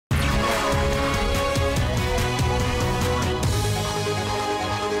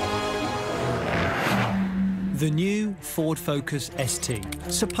The new Ford Focus ST,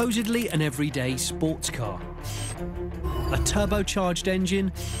 supposedly an everyday sports car. A turbocharged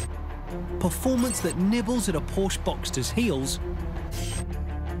engine, performance that nibbles at a Porsche Boxster's heels,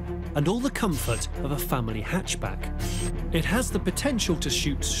 and all the comfort of a family hatchback. It has the potential to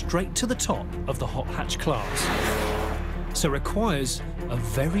shoot straight to the top of the hot hatch class, so requires a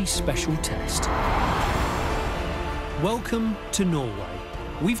very special test. Welcome to Norway.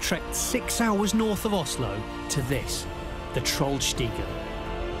 We've trekked 6 hours north of Oslo to this, the Trollstigen.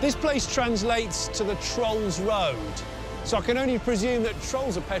 This place translates to the Troll's Road, so I can only presume that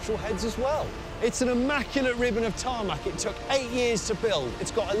trolls are petrol heads as well. It's an immaculate ribbon of tarmac. It took 8 years to build. It's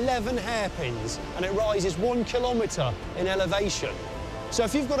got 11 hairpins, and it rises 1 kilometre in elevation. So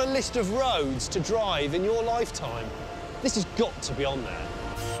if you've got a list of roads to drive in your lifetime, this has got to be on there.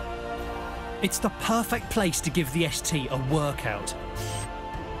 It's the perfect place to give the ST a workout.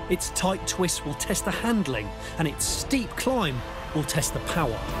 Its tight twists will test the handling, and its steep climb will test the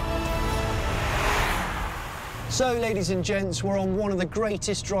power. So, ladies and gents, we're on one of the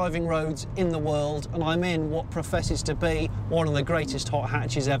greatest driving roads in the world, and I'm in what professes to be one of the greatest hot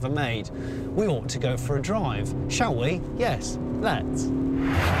hatches ever made. We ought to go for a drive, shall we? Yes, let's.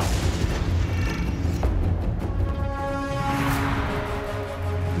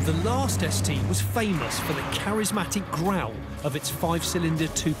 The last ST was famous for the charismatic growl of its 5-cylinder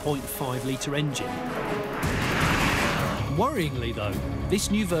 2.5-litre engine. Worryingly, though, this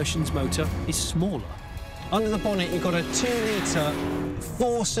new version's motor is smaller. Under the bonnet, you've got a 2-litre,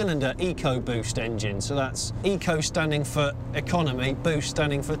 4-cylinder EcoBoost engine. So that's Eco standing for economy, Boost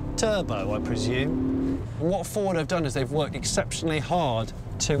standing for turbo, I presume. And what Ford have done is they've worked exceptionally hard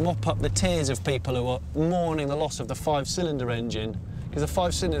to mop up the tears of people who are mourning the loss of the 5-cylinder engine, because the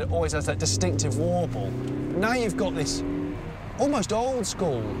 5-cylinder always has that distinctive warble. Now you've got this almost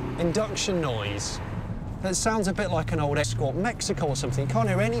old-school induction noise that sounds a bit like an old Escort Mexico or something. You can't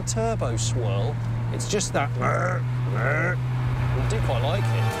hear any turbo swirl. It's just that I do quite like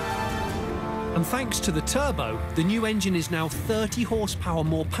it. And thanks to the turbo, the new engine is now 30 horsepower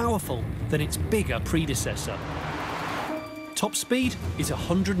more powerful than its bigger predecessor. Top speed is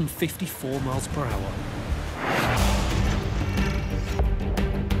 154 miles per hour.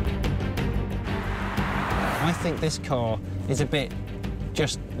 I think this car is a bit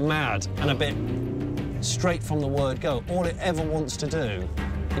just mad and a bit straight from the word go. All it ever wants to do,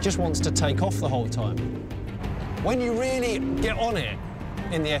 it just wants to take off the whole time. When you really get on it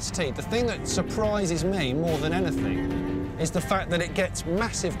in the ST, the thing that surprises me more than anything is the fact that it gets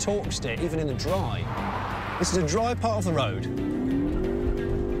massive torque steer even in the dry. This is a dry part of the road.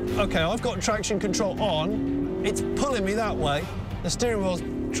 OK, I've got traction control on. It's pulling me that way. The steering wheel's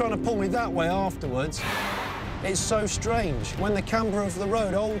trying to pull me that way afterwards. It's so strange. When the camber of the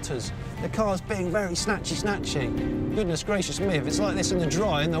road alters, the car's being very snatchy. Goodness gracious me, if it's like this in the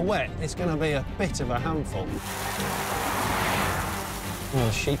dry and the wet, it's going to be a bit of a handful. Oh,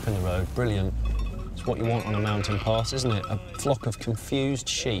 the sheep in the road, brilliant. It's what you want on a mountain pass, isn't it? A flock of confused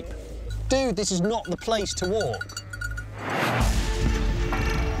sheep. Dude, this is not the place to walk.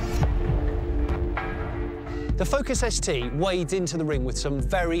 The Focus ST wades into the ring with some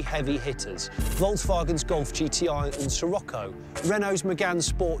very heavy hitters. Volkswagen's Golf GTI and Scirocco, Renault's Megane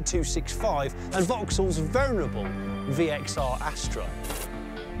Sport 265 and Vauxhall's venerable VXR Astra.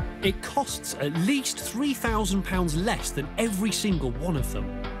 It costs at least £3,000 less than every single one of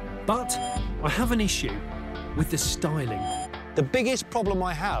them. But I have an issue with the styling. The biggest problem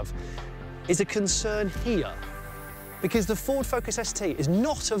I have is a concern here, because the Ford Focus ST is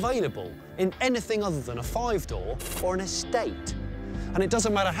not available in anything other than a 5-door or an estate. And it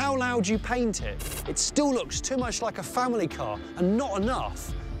doesn't matter how loud you paint it, it still looks too much like a family car and not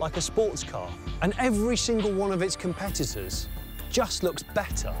enough like a sports car. And every single one of its competitors just looks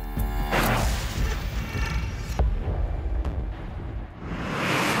better.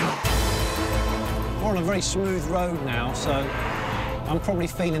 We're on a very smooth road now, so I'm probably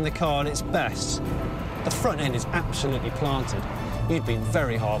feeling the car at its best. The front end is absolutely planted. You'd be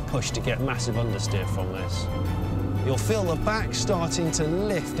very hard pushed to get massive understeer from this. You'll feel the back starting to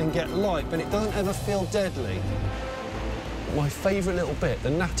lift and get light, but it doesn't ever feel deadly. My favourite little bit, the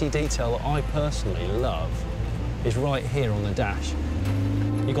natty detail that I personally love, is right here on the dash.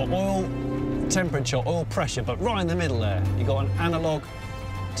 You've got oil temperature, oil pressure, but right in the middle there, you've got an analogue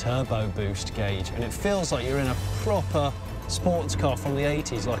turbo boost gauge, and it feels like you're in a proper sports car from the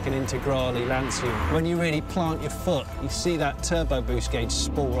 80s, like an Integrale Lancium. When you really plant your foot, you see that turbo boost gauge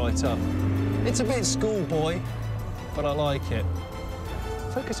spool right up. It's a bit schoolboy, but I like it.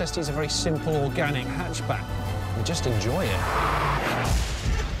 Focus ST is a very simple, organic hatchback, and just enjoy it.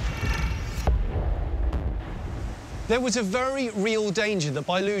 There was a very real danger that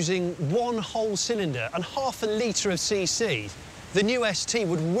by losing one whole cylinder and half a litre of CC, the new ST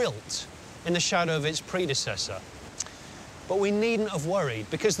would wilt in the shadow of its predecessor. But we needn't have worried,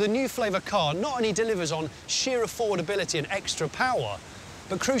 because the new flavour car not only delivers on sheer affordability and extra power,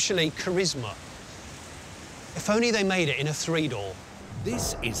 but crucially, charisma. If only they made it in a three-door.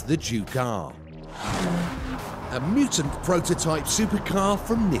 This is the Duke R, a mutant prototype supercar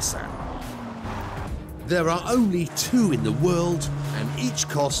from Nissan. There are only two in the world, and each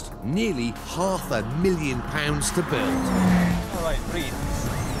cost nearly £500,000 to build. All right, breathe.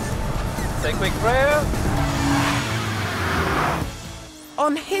 Say a quick prayer.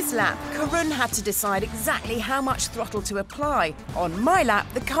 On his lap, Karun had to decide exactly how much throttle to apply. On my lap,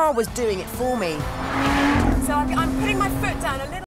 the car was doing it for me. So I'm putting my foot down a little.